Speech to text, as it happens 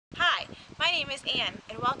My name is Anne,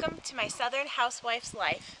 and welcome to my Southern Housewife's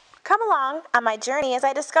life. Come along on my journey as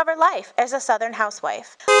I discover life as a Southern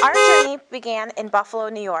housewife. Our journey began in Buffalo,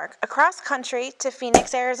 New York, across country to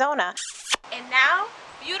Phoenix, Arizona. And now,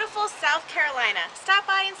 beautiful South Carolina. Stop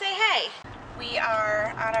by and say hey. We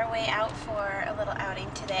are on our way out for a little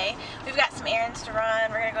outing today. We've got some errands to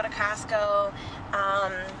run. We're going to go to Costco.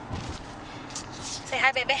 Say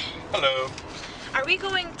hi, baby. Hello. Are we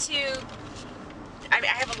going to... I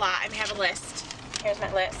have a lot. I have a list. Here's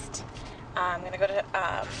my list. I'm going to go to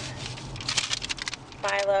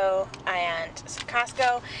Philo and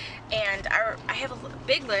Costco, and I have a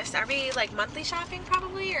big list. Are we like monthly shopping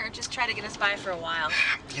probably, or just try to get us by for a while?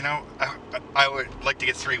 You know, I would like to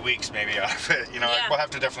get 3 weeks maybe out of it. You know, Yeah. we'll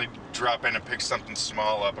have to definitely drop in and pick something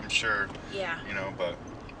small up, I'm sure. Yeah. You know, but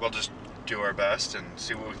we'll just do our best and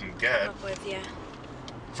see what we can get. Up with you.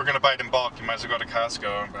 If we're going to buy it in bulk, you might as well go to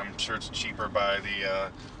Costco. I'm sure it's cheaper by the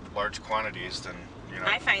large quantities than, you know.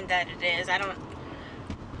 I find that it is. I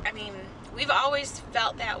mean, we've always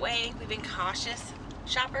felt that way. We've been cautious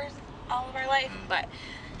shoppers all of our life, but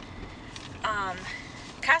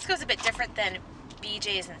Costco's a bit different than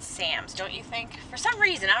BJ's and Sam's, don't you think? For some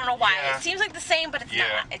reason, I don't know why. Yeah. It seems like the same, but it's not.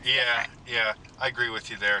 It's different. Yeah, I agree with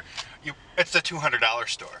you there. It's the $200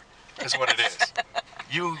 store, is what it is.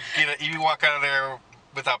 You walk out of there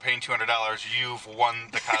without paying $200, you've won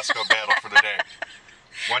the Costco battle for the day.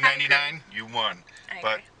 $1.99, you won.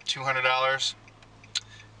 But $200,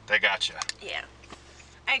 they got you. Yeah,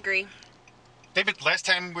 I agree. Last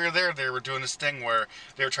time we were there, they were doing this thing where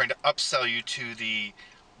they were trying to upsell you to the,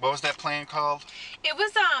 what was that plan called? It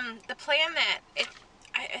was the plan that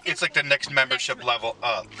I think it's like the next membership level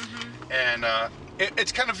up. Mm-hmm. And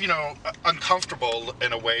it's kind of, you know, uncomfortable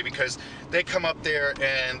in a way, because they come up there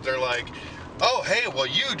and they're like, oh, hey, well,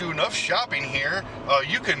 you do enough shopping here,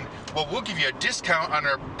 we'll give you a discount on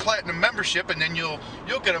our platinum membership, and then you'll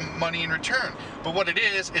get money in return. But what it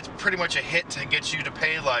is, it's pretty much a hit to get you to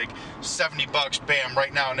pay like $70, bam,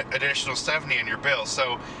 right now, an additional $70 in your bill.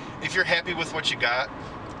 So if you're happy with what you got,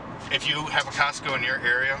 if you have a Costco in your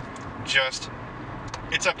area,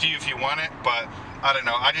 it's up to you if you want it, but I don't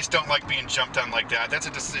know, I just don't like being jumped on like that. That's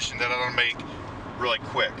a decision that I don't make really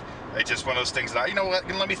quick. It's just one of those things that, you know what,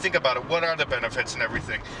 let me think about it. What are the benefits and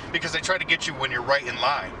everything? Because they try to get you when you're right in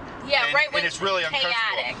line. Yeah, and, right when and it's really chaotic.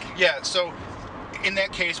 uncomfortable. Yeah, so in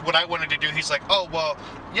that case, what I wanted to do, he's like, oh, well,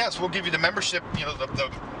 yes, we'll give you the membership, you know, the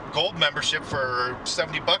gold membership for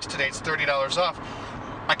 $70 today. It's $30 off.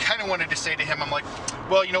 I kind of wanted to say to him, I'm like,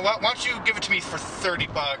 well, you know what? Why don't you give it to me for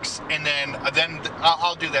 $30, and then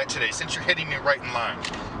I'll do that today, since you're hitting me right in line.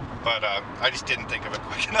 But I just didn't think of it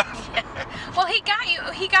quick enough. Well, he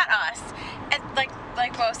got us, at,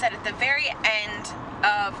 like Bo said, at the very end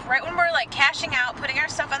of, right when we're like cashing out, putting our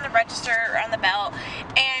stuff on the register or on the belt,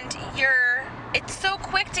 and it's so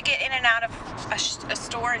quick to get in and out of a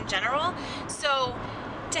store in general. So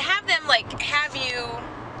to have them like have you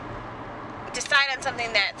decide on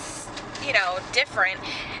something that's, you know, different,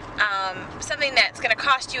 something that's going to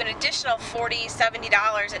cost you an additional $40, $70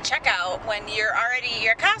 at checkout when you're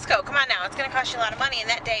at Costco. Come on now, it's going to cost you a lot of money, and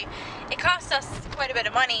that day it cost us quite a bit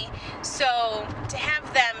of money. So to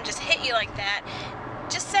have them just hit you like that,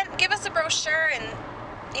 just give us a brochure and,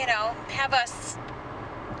 you know, have us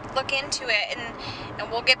look into it,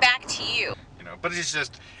 and we'll get back to you. You know, but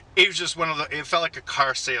it was just one of the, it felt like a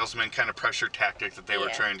car salesman kind of pressure tactic that they were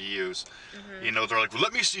trying to use. Mm-hmm. You know, they're like, well,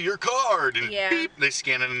 let me see your card, and beep, they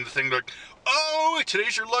scan it in the thing, they're like, oh,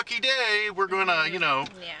 today's your lucky day, we're gonna, you know,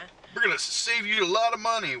 we're gonna save you a lot of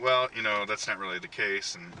money. Well, you know, that's not really the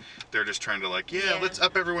case, and they're just trying to like, let's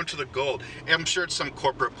up everyone to the gold. And I'm sure it's some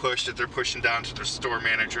corporate push that they're pushing down to their store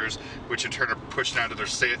managers, which in turn are pushed down to their,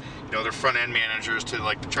 you know, their front end managers to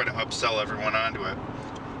like try to upsell everyone onto it.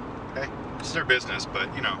 Okay. It's their business,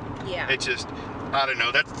 but you know, it just, I don't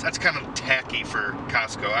know, that's kind of tacky for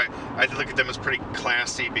Costco. I look at them as pretty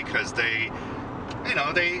classy, because they, you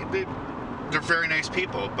know, they're very nice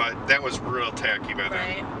people, but that was real tacky by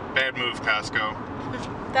them. Bad move,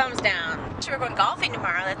 Costco. Thumbs down. We're going golfing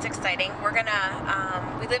tomorrow. That's exciting. We're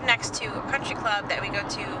gonna, we live next to a country club that we go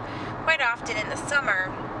to quite often in the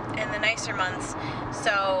summer, in the nicer months,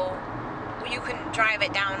 so you can drive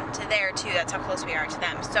it down to there too. That's how close we are to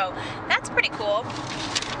them. So that's pretty cool.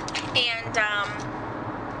 And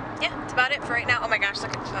yeah, that's about it for right now. Oh my gosh,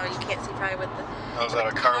 look at, oh, you can't see probably with the was that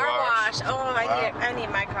a car wash? Oh, wow. I need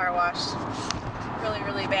my car washed really,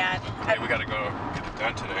 really bad. Hey, we gotta go get it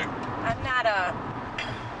done today. I'm not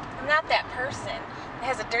that person that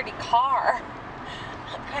has a dirty car.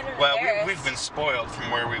 I'm kind of embarrassed. We've been spoiled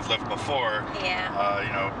from where we've lived before. Yeah.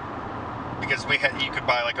 You know, because you could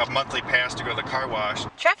buy like a monthly pass to go to the car wash.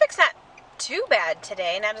 Traffic's not too bad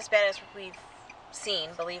today. Not as bad as we've seen,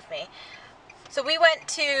 believe me. So we went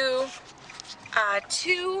to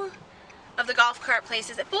 2 of the golf cart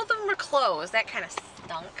places. Both of them were closed. That kind of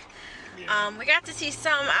stunk. Yeah. We got to see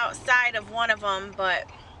some outside of one of them, but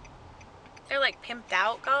they're like pimped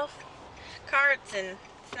out golf carts, and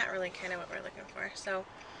it's not really kind of what we're looking for. So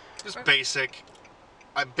just a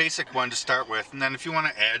basic one to start with, and then if you want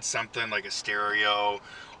to add something like a stereo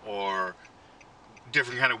or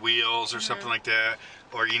different kind of wheels or something like that,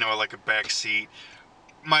 or you know, like a back seat.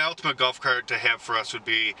 My ultimate golf cart to have for us would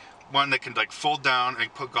be one that can like fold down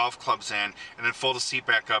and put golf clubs in, and then fold the seat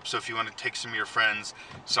back up. So if you want to take some of your friends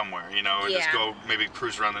somewhere, you know, and just go maybe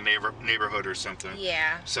cruise around the neighborhood or something.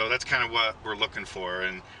 Yeah. So that's kind of what we're looking for,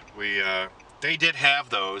 and we they did have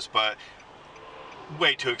those, but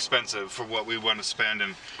way too expensive for what we want to spend.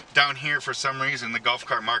 And down here, for some reason, the golf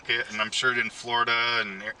cart market, and I'm sure in Florida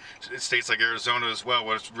and states like Arizona as well,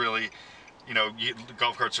 where it's really, you know,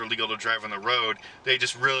 golf carts are legal to drive on the road, they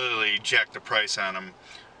just really jack the price on them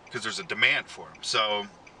because there's a demand for them. So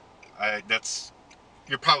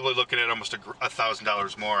you're probably looking at almost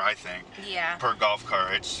 $1,000 more, I think, per golf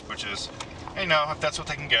cart, which is, you know, if that's what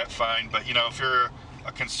they can get, fine. But you know, if you're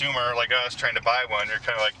a consumer like us trying to buy one, you're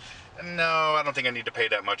kind of like, no, I don't think I need to pay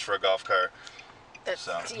that much for a golf cart. That's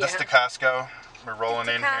the Costco. We're rolling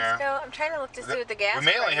in here. I'm trying to look to see what the gas We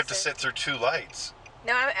may only have to sit through 2 lights.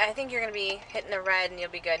 No, I think you're going to be hitting the red and you'll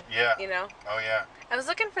be good. Yeah. You know? Oh, yeah. I was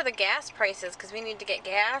looking for the gas prices because we need to get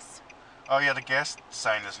gas. Oh, yeah, the gas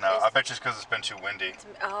sign is now. I bet you it's because it's been too windy.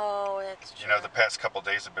 Oh, that's true. You know, the past couple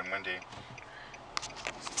days have been windy.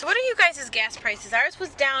 So what are you guys' gas prices? Ours was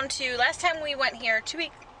down to, last time we went here, 2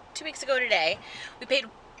 weeks ago today, we paid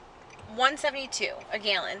 $1.72 a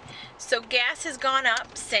gallon. So gas has gone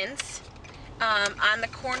up since. On the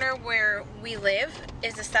corner where we live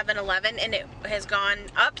is a 7-Eleven, and it has gone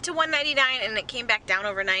up to $1.99, and it came back down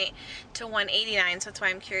overnight to $1.89. So that's why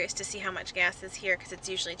I'm curious to see how much gas is here, because it's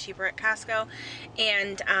usually cheaper at Costco.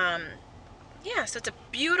 And yeah, so it's a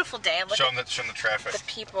beautiful day. Look at the traffic. The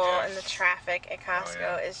people and the traffic at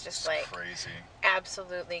Costco is just like crazy.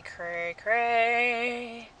 Absolutely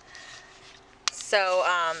cray. So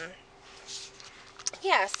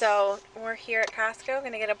yeah, so we're here at Costco,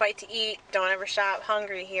 gonna get a bite to eat. Don't ever shop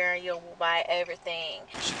hungry here, you'll buy everything.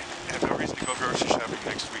 I have no reason to go grocery shopping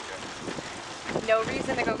next weekend. No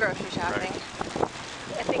reason to go grocery shopping. Right.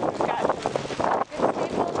 I think we've got some good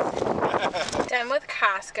staples. Done with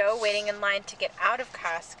Costco, waiting in line to get out of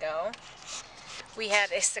Costco. We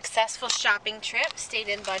had a successful shopping trip, stayed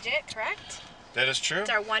in budget, correct? That is true. It's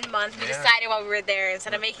our 1 month. We decided while we were there,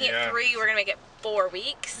 instead of making it 3, we're gonna make it 4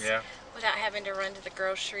 weeks. Yeah. Without having to run to the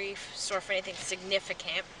grocery store for anything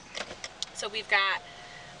significant. So we've got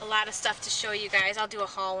a lot of stuff to show you guys. I'll do a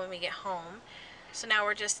haul when we get home. So now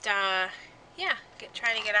we're just, trying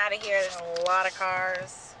to get out of here. There's a lot of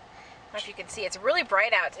cars. I don't know if you can see. It's really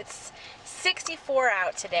bright out. It's 64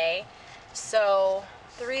 out today. So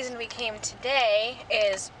the reason we came today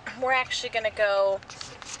is we're actually going to go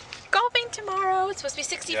golfing tomorrow. It's supposed to be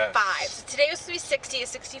 65. Yes. So today was supposed to be 60 to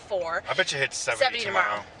 64. I bet you hit 70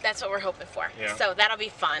 tomorrow. That's what we're hoping for. Yeah. So that'll be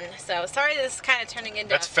fun. So sorry this is kind of turning into...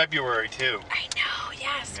 That's February too. I know,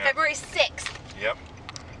 yes. Yeah. February 6th. Yep.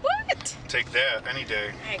 What? Take that any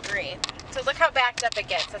day. I agree. So look how backed up it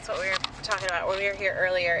gets. That's what we were talking about when we were here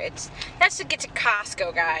earlier. That's to get to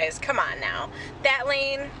Costco, guys. Come on now. That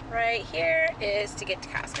lane right here is to get to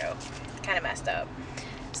Costco. It's kind of messed up.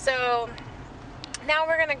 So... now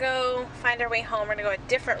we're going to go find our way home. We're going to go a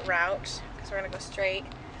different route because we're going to go straight.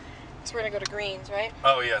 So we're going to go to Greens, right?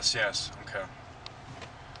 Oh, yes. Okay.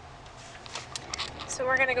 So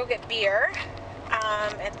we're going to go get beer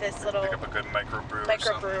at this little... pick up a good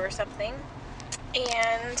microbrew or something.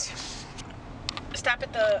 And stop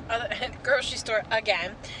at the other grocery store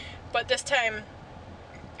again. But this time,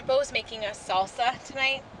 Bo's making us salsa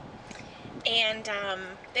tonight. And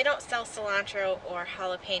they don't sell cilantro or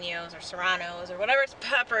jalapenos or serranos or whatever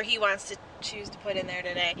pepper he wants to choose to put in there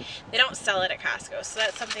today. They don't sell it at Costco, so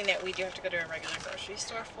that's something that we do have to go to a regular grocery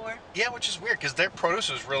store for. Yeah, which is weird because their produce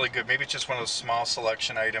is really good. Maybe it's just one of those small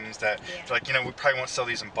selection items that, like, you know, we probably won't sell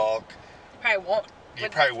these in bulk. Probably won't. You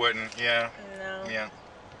probably wouldn't, yeah. No. Yeah.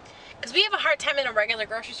 Because we have a hard time in a regular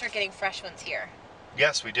grocery store getting fresh ones here.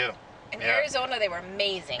 Yes, we do. In Arizona, they were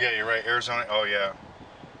amazing. Yeah, you're right. Arizona, oh yeah.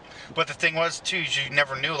 But the thing was, too, is you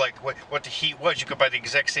never knew, like, what the heat was. You could buy the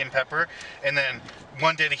exact same pepper, and then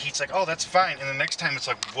one day the heat's like, oh, that's fine. And the next time it's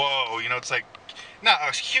like, whoa, you know, it's like, not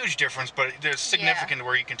a huge difference, but there's significant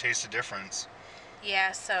where you can taste the difference.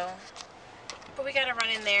 Yeah, so, but we got to run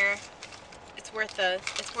in there. It's worth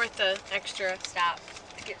the extra stop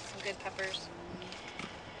to get some good peppers.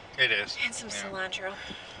 It is. And some cilantro.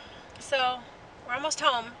 So, we're almost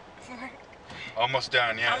home. Almost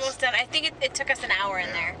done, yes. Almost done. I think it took us an hour in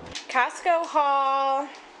there. Costco haul.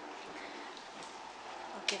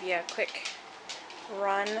 I'll give you a quick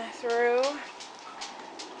run through.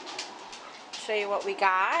 Show you what we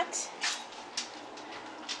got.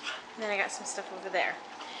 And then I got some stuff over there.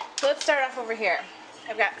 So let's start off over here.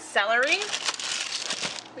 I've got celery.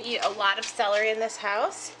 We eat a lot of celery in this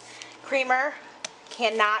house. Creamer.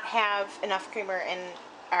 Cannot have enough creamer in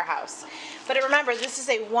our house. But remember, this is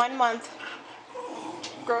a 1 month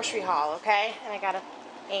grocery haul, okay? And I got an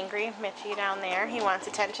angry Mitchie down there. He wants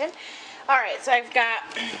attention. Alright, so I've got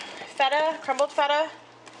feta, crumbled feta,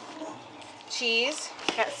 cheese,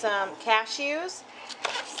 got some cashews,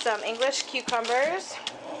 some English cucumbers,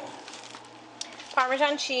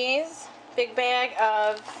 Parmesan cheese, big bag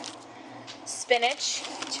of spinach,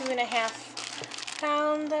 2.5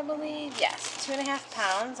 pounds, I believe. Yes, 2.5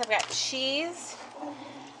 pounds. I've got cheese.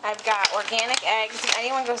 I've got organic eggs. If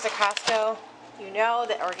anyone goes to Costco, you know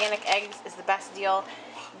that organic eggs is the best deal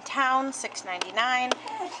in town, $6.99.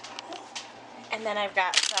 And then I've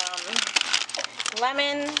got some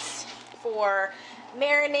lemons for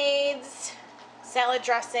marinades, salad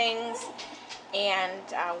dressings, and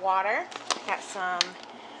water. Got some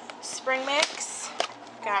spring mix.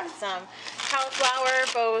 Got some cauliflower.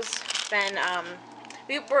 Bo's been,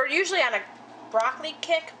 we're usually on a broccoli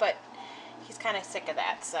kick, but he's kind of sick of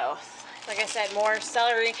that. So, like I said, more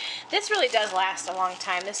celery. This really does last a long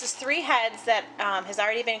time. This is 3 heads that has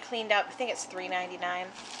already been cleaned up. I think it's $3.99.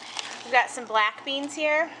 We've got some black beans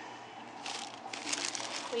here.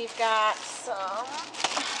 We've got some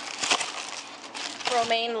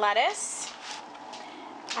romaine lettuce.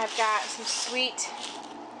 I've got some sweet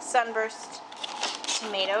sunburst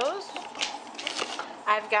tomatoes.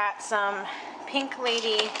 I've got some Pink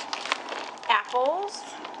Lady apples.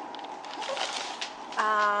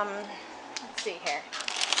 Let's see here.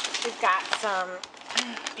 We've got some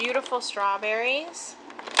beautiful strawberries.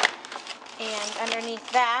 And underneath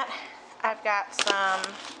that, I've got some,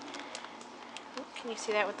 can you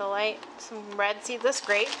see that with the light? Some red seedless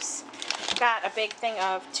grapes. Got a big thing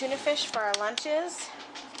of tuna fish for our lunches.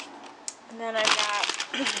 And then I've got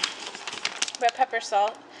red pepper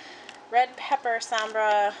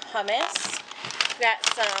sambra hummus. Got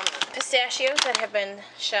some pistachios that have been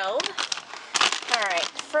shelled. Alright,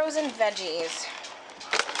 frozen veggies.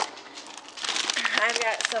 I've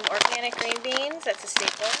got some organic green beans, that's a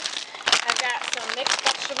staple. I've got some mixed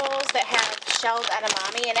vegetables that have shelled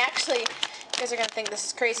edamame, and actually, you guys are going to think this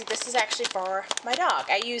is crazy, this is actually for my dog.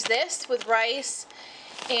 I use this with rice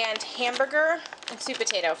and hamburger and sweet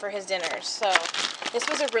potato for his dinners. So this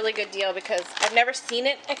was a really good deal because I've never seen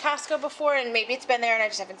it at Costco before, and maybe it's been there and I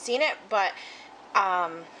just haven't seen it, but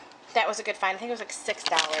that was a good find. I think it was like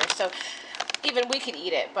 $6. So even we could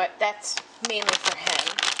eat it, but that's mainly for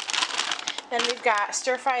him. Then we've got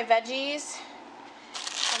stir-fry veggies,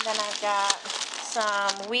 and then I've got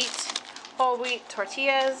some whole wheat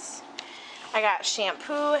tortillas. I got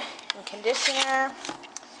shampoo and conditioner.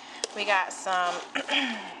 We got some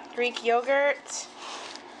Greek yogurt,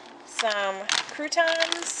 some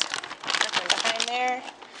croutons, nothing behind there.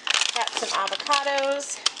 Got some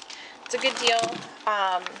avocados. It's a good deal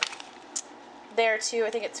there too. I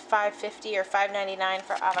think it's $5.50 or $5.99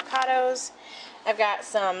 for avocados. I've got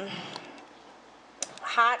some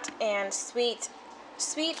hot and sweet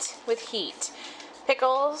with heat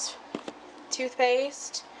pickles,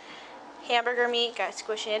 toothpaste, hamburger meat, got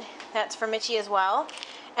squished. That's for Mitchie as well.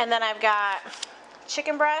 And then I've got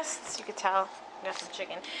chicken breasts. You could tell I got some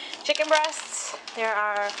chicken. Chicken breasts. There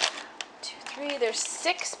are there's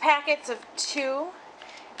 6 packets of 2.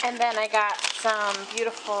 And then I got some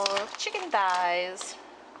beautiful chicken thighs.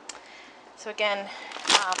 So again,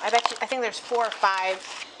 I think there's 4 or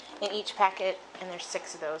 5 in each packet, and there's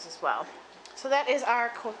 6 of those as well. So that is our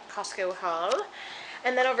Costco haul.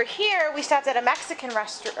 And then over here, we stopped at a Mexican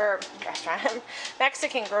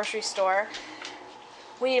Mexican grocery store.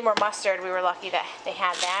 We need more mustard. We were lucky that they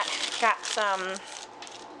had that. Got some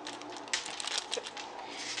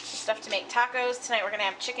stuff to make tacos. Tonight we're going to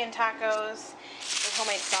have chicken tacos with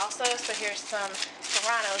homemade salsa. So here's some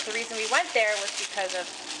serranos. The reason we went there was because of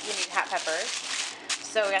we need hot peppers.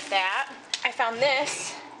 So we got that. I found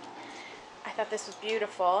this. I thought this was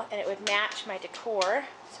beautiful and it would match my decor.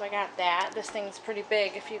 So I got that. This thing's pretty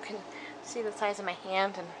big if you can see the size of my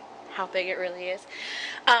hand and how big it really is.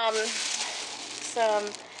 Some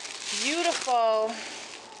beautiful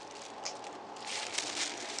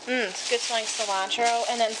good smelling cilantro,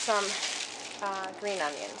 and then some green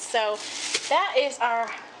onions. So that is our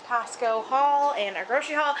Costco haul and our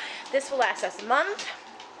grocery haul. This will last us a month.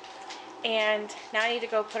 And now I need to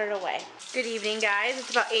go put it away. Good evening, guys.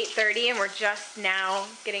 It's about 8:30 and we're just now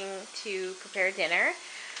getting to prepare dinner.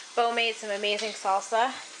 Bo made some amazing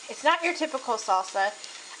salsa. It's not your typical salsa.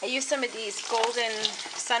 I used some of these golden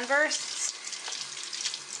sunbursts.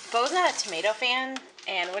 Bo's not a tomato fan,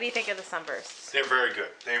 and what do you think of the sunbursts? They're very good.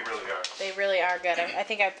 They really are. They really are good. I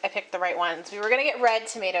think I picked the right ones. We were going to get red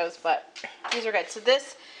tomatoes, but these are good. So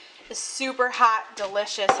this is super hot,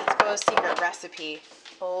 delicious. It's Bo's secret recipe.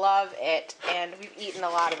 Love it, and we've eaten a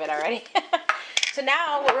lot of it already. So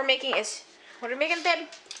now what we're making is, what are we making, babe?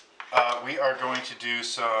 We are going to do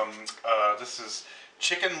some, this is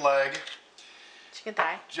chicken leg. Chicken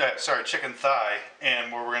thigh. Sorry, chicken thigh.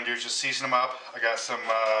 And what we're going to do is just season them up. I got some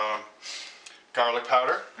garlic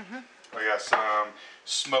powder. I got some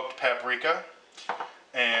smoked paprika.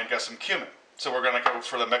 And got some cumin. So we're going to go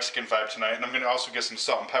for the Mexican vibe tonight. And I'm going to also get some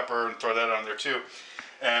salt and pepper and throw that on there too.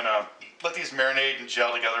 And let these marinate and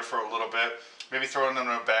gel together for a little bit. Maybe throw them in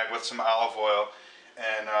a bag with some olive oil.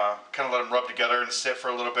 And kind of let them rub together and sit for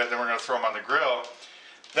a little bit. Then we're going to throw them on the grill.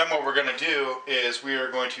 Then what we're going to do is we are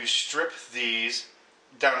going to strip these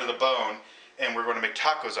down to the bone, and we're going to make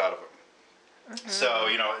tacos out of them. So,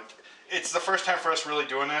 you know, it's the first time for us really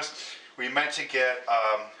doing this. We meant to get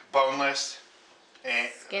boneless and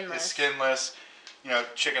skinless, you know,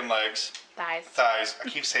 chicken legs. Thighs. I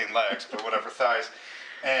keep saying legs, but whatever, thighs.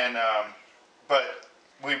 And, but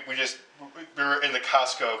we were in the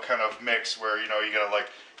Costco kind of mix where, you know, you got like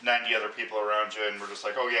 90 other people around you, and we're just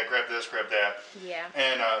like, oh yeah, grab this, grab that. Yeah.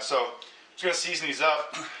 And so I'm just gonna season these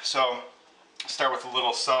up. So start with a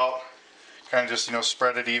little salt, kind of just, you know,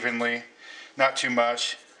 spread it evenly, not too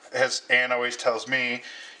much. As Ann always tells me,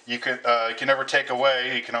 you can never take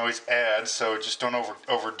away, you can always add. So just don't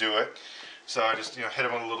overdo it. So I just, you know, hit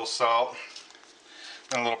them with a little salt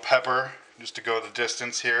and a little pepper, just to go the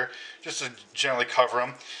distance here, just to gently cover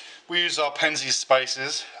them. We use all Penzeys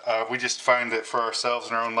spices. We just find that for ourselves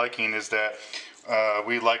and our own liking is that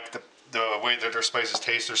we like the way that their spices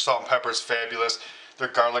taste. Their salt and pepper is fabulous. Their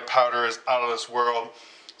garlic powder is out of this world.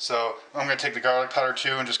 So I'm going to take the garlic powder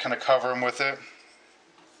too and just kind of cover them with it.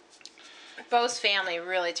 Bo's family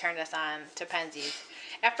really turned us on to Penzeys.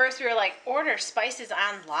 At first we were like, order spices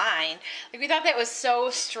online. Like, we thought that was so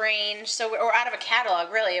strange. Or out of a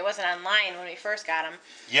catalog, really. It wasn't online when we first got them.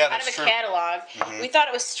 Yeah, that's true. Out of a catalog. We thought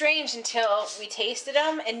it was strange until we tasted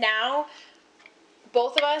them, and now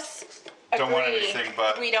both of us agree. Don't want anything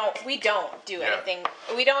but... We don't do anything.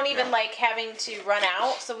 We don't even like having to run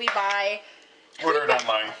out, so we buy... Order it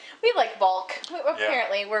online. We like bulk.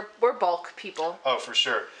 Apparently, we're bulk people. Oh, for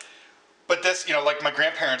sure. But this, you know, like my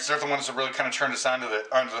grandparents, they're the ones that really kind of turned us onto the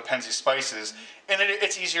Penzeys spices. And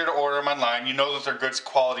it's easier to order them online. You know that they're good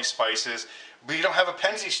quality spices. But you don't have a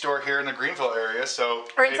Penzeys store here in the Greenville area, so...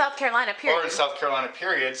 Or in South Carolina, period. Or in South Carolina,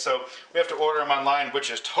 period. So we have to order them online,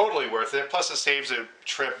 which is totally worth it. Plus it saves a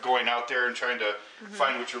trip going out there and trying to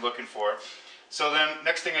find what you're looking for. So then,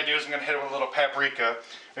 next thing I do is I'm going to hit it with a little paprika.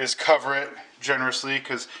 I just cover it generously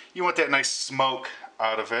because you want that nice smoke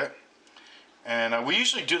out of it. And we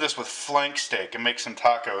usually do this with flank steak and make some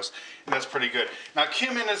tacos, and that's pretty good. Now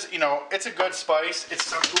cumin is, you know, it's a good spice. It's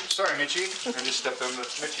some, oops, sorry, Mitchie. I just stepped on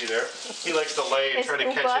Mitchie there. He likes to lay and try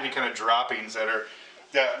to catch any kind of droppings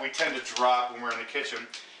that we tend to drop when we're in the kitchen.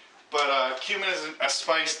 But cumin is a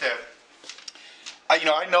spice that,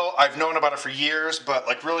 I've known about it for years, but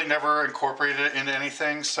like really never incorporated it into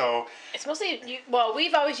anything. So it's mostly,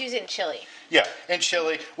 we've always used it in chili. Yeah, in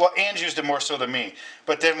chili. Well, Anne's used it more so than me.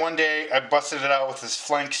 But then one day I busted it out with his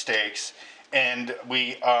flank steaks, and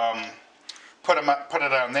we put it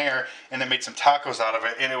on there, and then made some tacos out of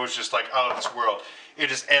it, and it was just like out of this world. It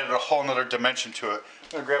just added a whole nother dimension to it.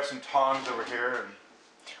 I'm gonna grab some tongs over here.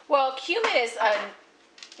 Well, cumin is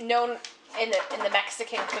known in the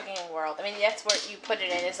Mexican cooking world. I mean, that's where you put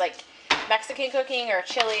it in, is like Mexican cooking or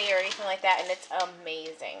chili or anything like that, and it's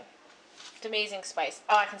amazing. It's amazing spice.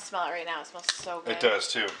 Oh, I can smell it right now. It smells so good. It does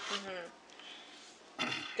too.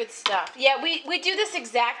 Good stuff. Yeah, we do this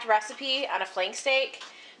exact recipe on a flank steak.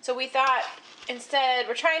 So we thought, instead,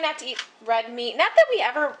 we're trying not to eat red meat. Not that we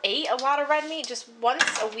ever ate a lot of red meat, just once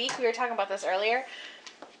a week. We were talking about this earlier.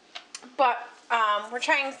 But we're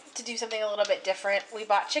trying to do something a little bit different. We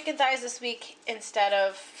bought chicken thighs this week instead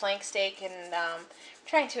of flank steak, and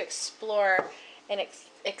trying to explore and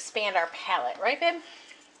expand our palate. Right, babe?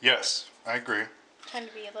 Yes, I agree. Trying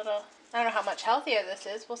to be a little... I don't know how much healthier this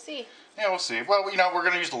is. We'll see. Yeah, we'll see. Well, we're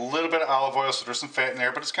going to use a little bit of olive oil, so there's some fat in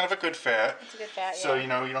there, but it's kind of a good fat. It's a good fat, yeah. So, you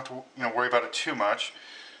don't have to worry about it too much.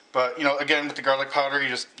 But, again, with the garlic powder, you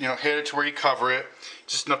just, hit it to where you cover it,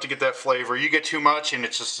 just enough to get that flavor. You get too much, and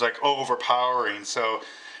it's just, like, overpowering. So,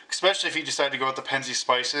 especially if you decide to go with the Penzeys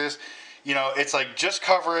spices, You know, it's like just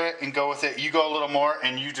cover it and go with it. You go a little more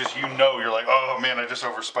and you know, you're like, oh man, I just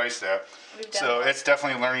overspiced that. So it's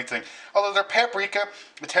definitely a learning thing. Although their paprika,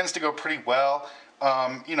 it tends to go pretty well.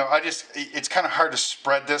 You know, it's kind of hard to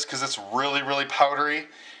spread this because it's really, really powdery.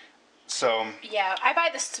 So. Yeah, I buy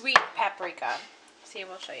the sweet paprika. See,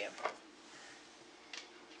 we'll show you.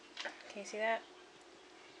 Can you see that?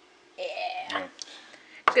 Yeah.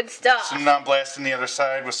 Good stuff. So now I'm blasting the other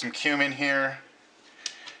side with some cumin here.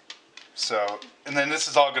 So, and then this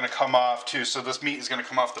is all going to come off too. So this meat is going to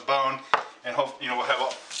come off the bone, and hope we'll have all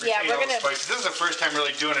the spices. This is the first time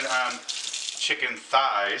really doing it on chicken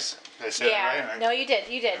thighs. Did I say that right? No, you did.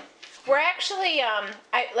 You did. We're actually,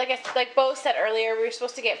 like Bo said earlier, we were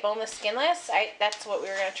supposed to get boneless, skinless. That's what we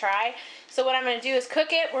were going to try. So what I'm going to do is cook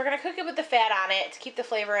it. We're going to cook it with the fat on it to keep the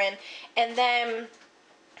flavor in. And then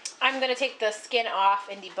I'm going to take the skin off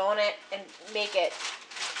and debone it and make it,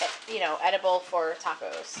 you know, edible for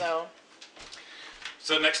tacos. So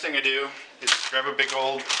the next thing I do is grab a big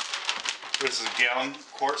old, this is a gallon,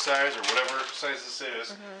 quart size, or whatever size this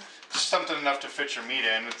is. Just something enough to fit your meat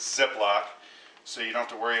in. It's Ziploc, so you don't have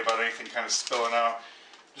to worry about anything kind of spilling out.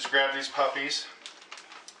 Just grab these puppies.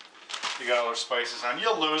 You got all their spices on.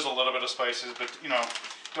 You'll lose a little bit of spices, but you know,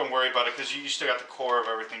 don't worry about it because you still got the core of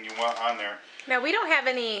everything you want on there. Now we don't have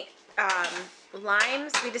any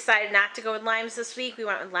limes. We decided not to go with limes this week. We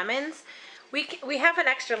went with lemons. We have an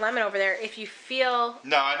extra lemon over there if you feel...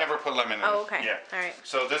 No, I never put lemon in. Oh, okay. Yeah. All right.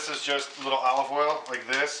 So this is just a little olive oil like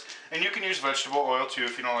this. And you can use vegetable oil too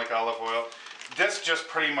if you don't like olive oil. This just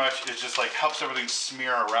pretty much is just like helps everything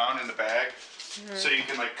smear around in the bag. So you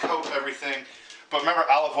can like coat everything. But remember,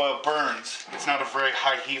 olive oil burns. It's not a very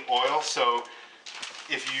high heat oil. So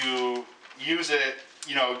if you use it,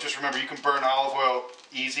 you know, just remember you can burn olive oil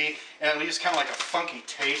easy. And it leaves kind of like a funky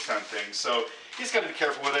taste on things. So you just got to be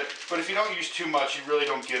careful with it, but if you don't use too much, you really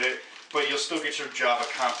don't get it, but you'll still get your job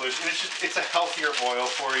accomplished, and it's a healthier oil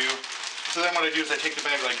for you. So then what I do is I take the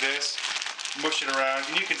bag like this, mush it around,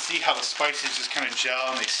 and you can see how the spices just kind of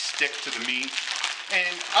gel and they stick to the meat.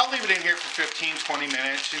 And I'll leave it in here for 15-20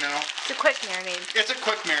 minutes, you know. It's a quick marinade. It's a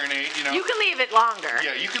quick marinade, you know. You can leave it longer.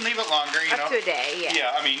 Yeah, you can leave it longer, you know. Up to a day, yeah.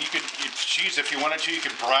 Yeah, I mean, you could, geez, if you wanted to, you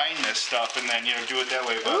could brine this stuff and then, you know, do it that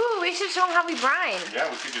way. But, ooh, we should show them how we brine. Yeah,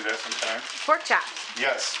 we could do that sometime. Pork chops.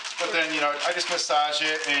 Yes, but then, you know, I just massage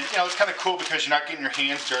it, and, you know, it's kind of cool because you're not getting your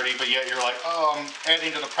hands dirty, but yet you're like, oh, I'm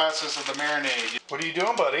adding to the process of the marinade. What are you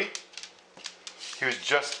doing, buddy? He was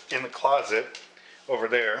just in the closet over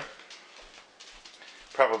there.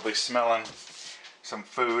 Probably smelling some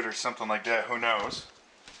food or something like that, who knows.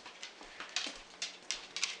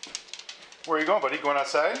 Where are you going, buddy? Going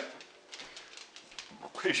outside?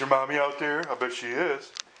 Is your mommy out there? I bet she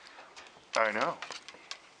is. I know.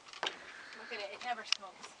 Look at it, it never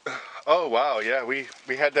smokes. Oh wow, yeah, we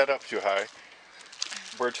had that up too high.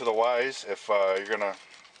 Word to the wise, if you're gonna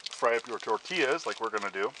fry up your tortillas like we're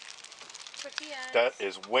gonna do, that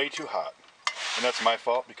is way too hot. And that's my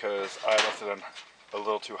fault because I left it on a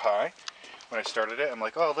little too high when I started it. I'm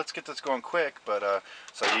like, oh, let's get this going quick, but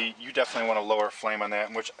so you definitely want a lower flame on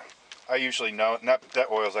that, which I usually know. Not that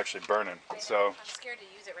oil's actually burning, so I'm scared to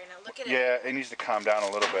use it right now. Look at it. yeah, it needs to calm down a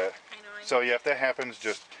little bit. I know. So yeah, if that happens,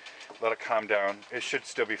 just let it calm down. It should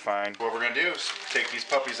still be fine. What we're gonna do is take these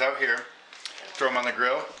puppies out here, throw them on the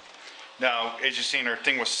grill. Now, as you've seen, her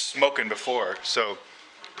thing was smoking before, so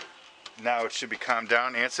now it should be calmed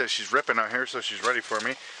down. Aunt says she's ripping out here, so she's ready for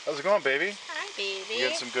me. How's it going, baby? Hi, baby. You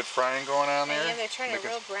had some good frying going on there? Yeah, they're turning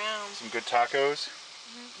real brown. Some good tacos?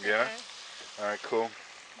 Yeah? All right, cool.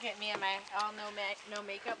 Look at me and my all no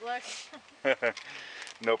makeup look.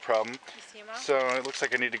 No problem. You see, Mom? So it looks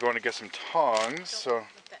like I need to go in and get some tongs. So let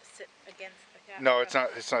that sit against the cap. no, it's not.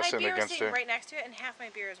 It's not sitting against it. My beer is sitting right next to it, and half my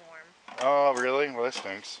beer is warm. Oh, really? Well, that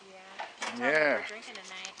stinks. Yeah. Yeah. We're drinking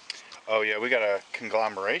tonight. Oh yeah, we got a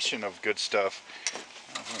conglomeration of good stuff.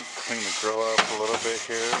 I'm gonna clean the grill up a little bit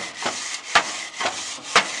here.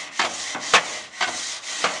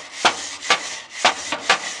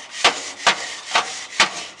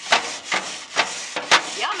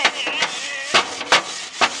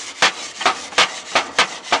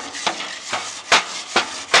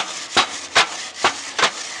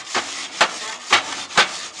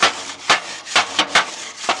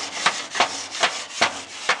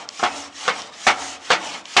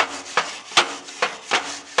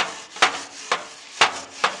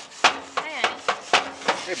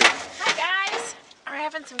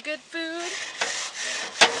 Some good food.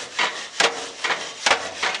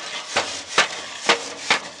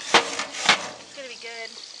 It's gonna be good.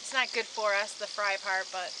 It's not good for us, the fry part,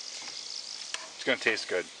 but it's gonna taste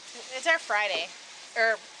good. It's our Friday,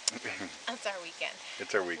 or That's our weekend.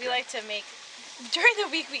 It's our weekend. We like to make, during the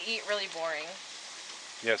week we eat really boring.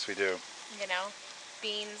 Yes, we do. You know,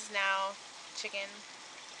 beans now, chicken.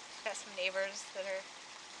 Got some neighbors that are,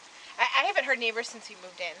 I haven't heard neighbors since we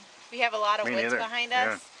moved in. We have a lot of woods behind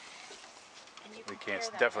us. And you we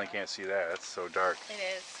definitely can't see that. It's so dark. It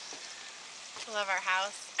is. I love our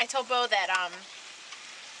house. I told Bo that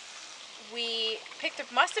we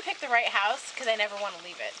must have picked the right house because I never want to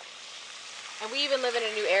leave it. And we even live in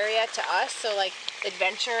a new area to us, so like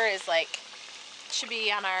adventure is like, should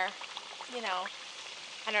be on our, you know,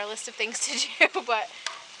 on our list of things to do, but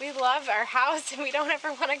we love our house and we don't ever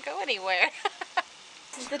want to go anywhere.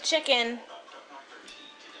 This is the chicken.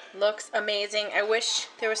 Looks amazing. I wish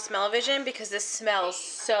there was smell-o-vision because this smells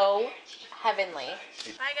so heavenly.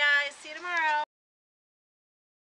 Bye guys, see you tomorrow.